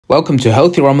Welcome to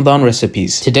Healthy Ramadan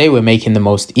Recipes. Today we're making the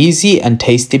most easy and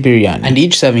tasty biryani, and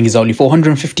each serving is only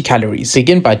 450 calories.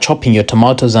 Begin by chopping your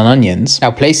tomatoes and onions.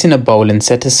 Now place in a bowl and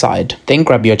set aside. Then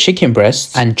grab your chicken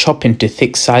breasts and chop into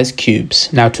thick sized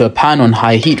cubes. Now to a pan on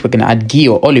high heat, we're going to add ghee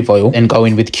or olive oil. Then go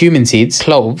in with cumin seeds,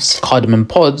 cloves, cardamom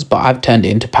pods, but I've turned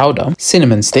it into powder,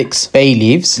 cinnamon sticks, bay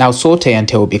leaves. Now saute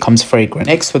until it becomes fragrant.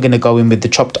 Next we're going to go in with the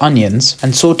chopped onions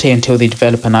and saute until they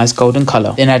develop a nice golden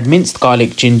color. Then add minced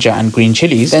garlic, ginger and green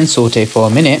chilies. Then saute for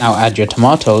a minute. Now add your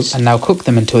tomatoes and now cook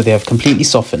them until they have completely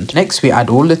softened. Next we add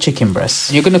all the chicken breasts.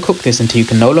 And you're going to cook this until you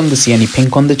can no longer see any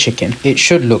pink on the chicken. It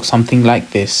should look something like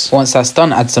this. Once that's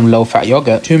done, add some low fat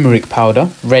yogurt, turmeric powder,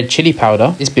 red chili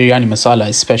powder. This biryani masala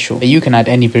is special, but you can add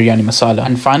any biryani masala.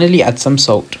 And finally add some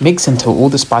salt. Mix until all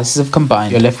the spices have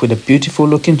combined. You're left with a beautiful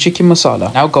looking chicken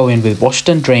masala. Now go in with washed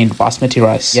and drained basmati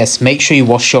rice. Yes, make sure you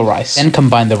wash your rice. Then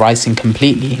combine the rice in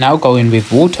completely. Now go in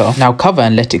with water. Now cover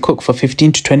and let it cook for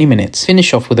 15 to 20 minutes.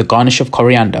 Finish off with a garnish of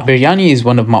coriander. Biryani is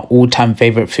one of my all-time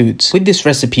favorite foods. With this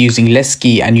recipe using less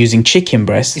ghee and using chicken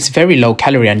breast, it's very low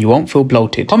calorie and you won't feel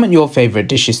bloated. Comment your favorite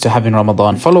dishes to have in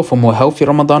Ramadan. Follow for more healthy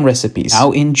Ramadan recipes.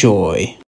 Now enjoy.